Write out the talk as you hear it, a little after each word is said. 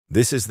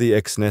This is the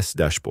XNES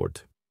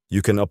dashboard.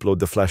 You can upload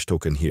the Flash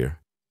token here.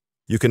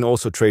 You can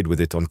also trade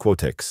with it on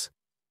Quotex.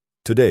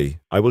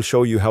 Today, I will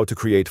show you how to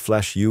create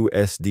Flash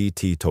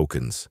USDT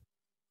tokens.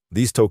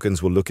 These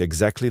tokens will look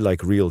exactly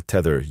like real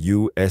Tether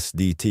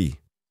USDT.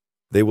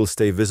 They will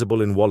stay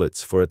visible in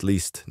wallets for at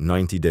least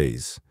 90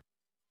 days.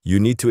 You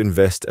need to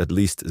invest at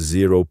least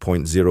 0.05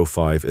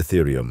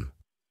 Ethereum.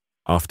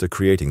 After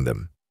creating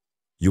them,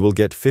 you will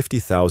get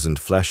 50,000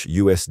 Flash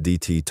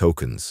USDT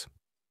tokens.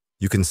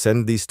 You can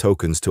send these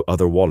tokens to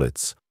other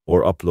wallets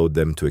or upload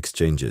them to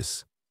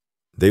exchanges.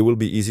 They will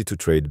be easy to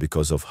trade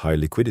because of high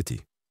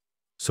liquidity,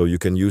 so you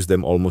can use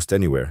them almost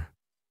anywhere.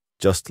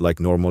 Just like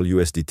normal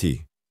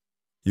USDT,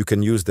 you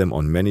can use them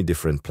on many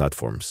different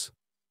platforms.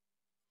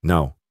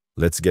 Now,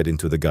 let's get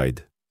into the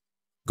guide.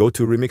 Go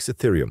to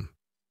remix.ethereum.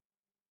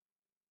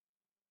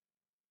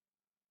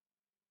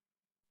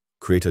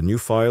 Create a new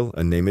file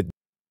and name it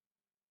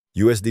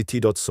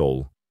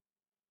usdt.sol.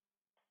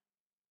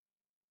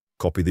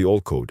 Copy the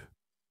old code.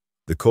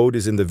 The code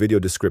is in the video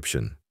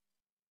description.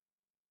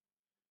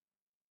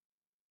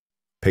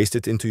 Paste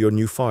it into your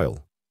new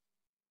file.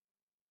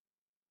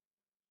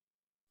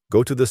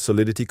 Go to the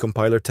Solidity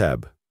Compiler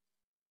tab.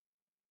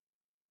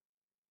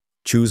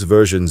 Choose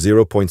version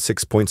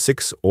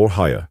 0.6.6 or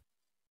higher.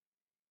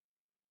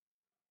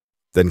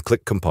 Then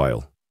click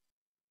Compile.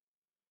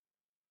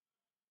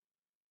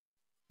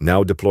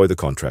 Now deploy the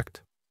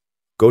contract.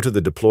 Go to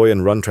the Deploy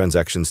and Run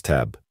Transactions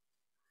tab.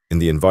 In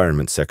the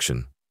Environment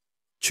section,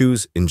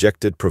 choose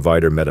Injected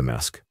Provider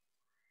MetaMask.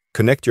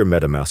 Connect your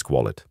MetaMask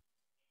wallet.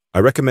 I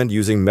recommend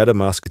using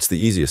MetaMask, it's the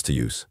easiest to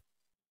use.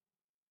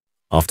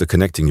 After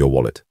connecting your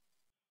wallet,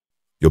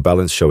 your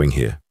balance showing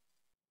here.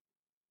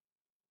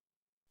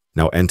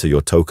 Now enter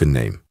your token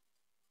name,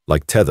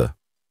 like Tether,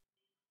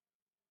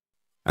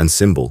 and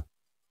symbol,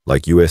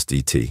 like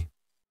USDT.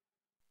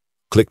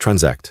 Click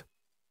Transact.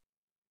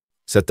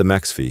 Set the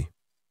max fee.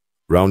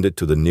 Round it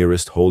to the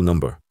nearest whole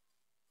number.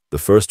 The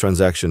first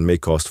transaction may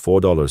cost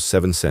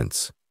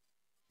 $4.07,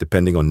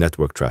 depending on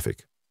network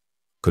traffic.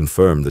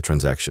 Confirm the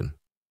transaction.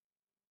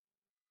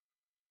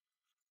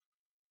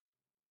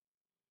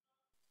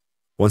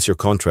 Once your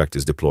contract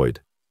is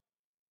deployed,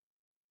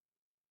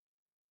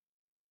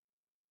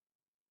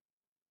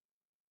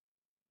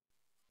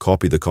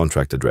 copy the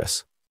contract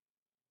address.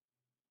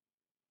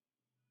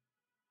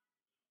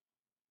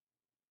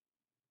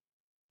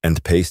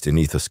 And paste in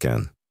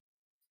EtherScan.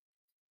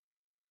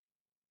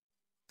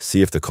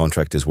 See if the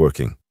contract is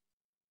working.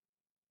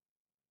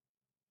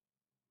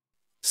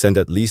 Send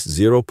at least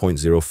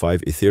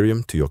 0.05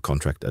 Ethereum to your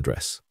contract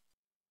address.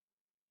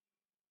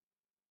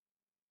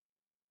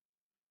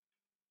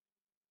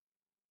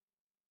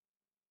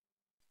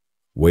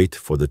 Wait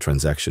for the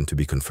transaction to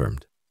be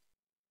confirmed.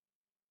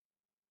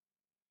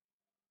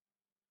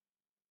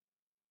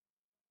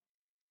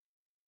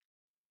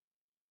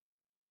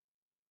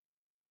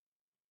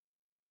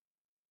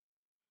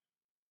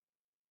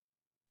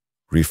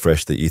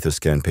 Refresh the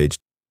EtherScan page.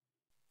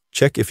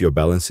 Check if your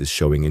balance is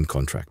showing in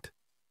contract.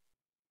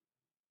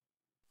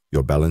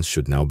 Your balance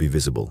should now be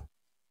visible.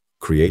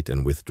 Create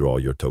and withdraw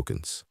your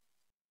tokens.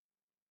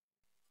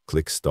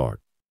 Click Start.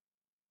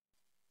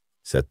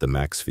 Set the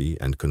max fee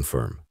and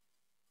confirm.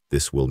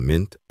 This will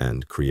mint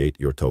and create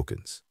your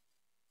tokens.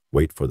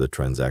 Wait for the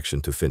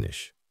transaction to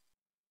finish.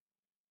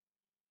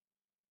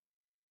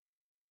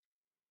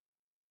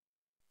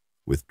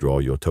 Withdraw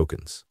your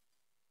tokens.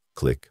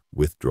 Click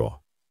Withdraw.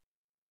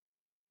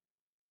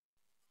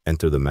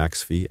 Enter the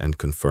max fee and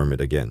confirm it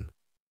again.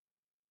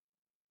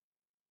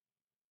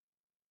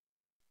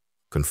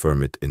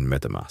 Confirm it in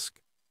MetaMask.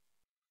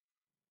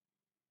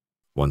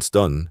 Once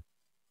done,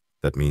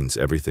 that means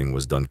everything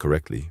was done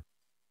correctly.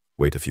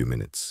 Wait a few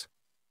minutes.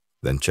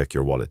 Then check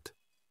your wallet.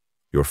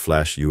 Your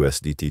Flash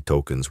USDT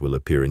tokens will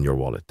appear in your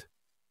wallet.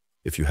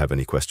 If you have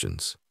any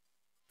questions,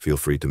 feel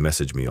free to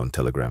message me on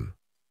Telegram.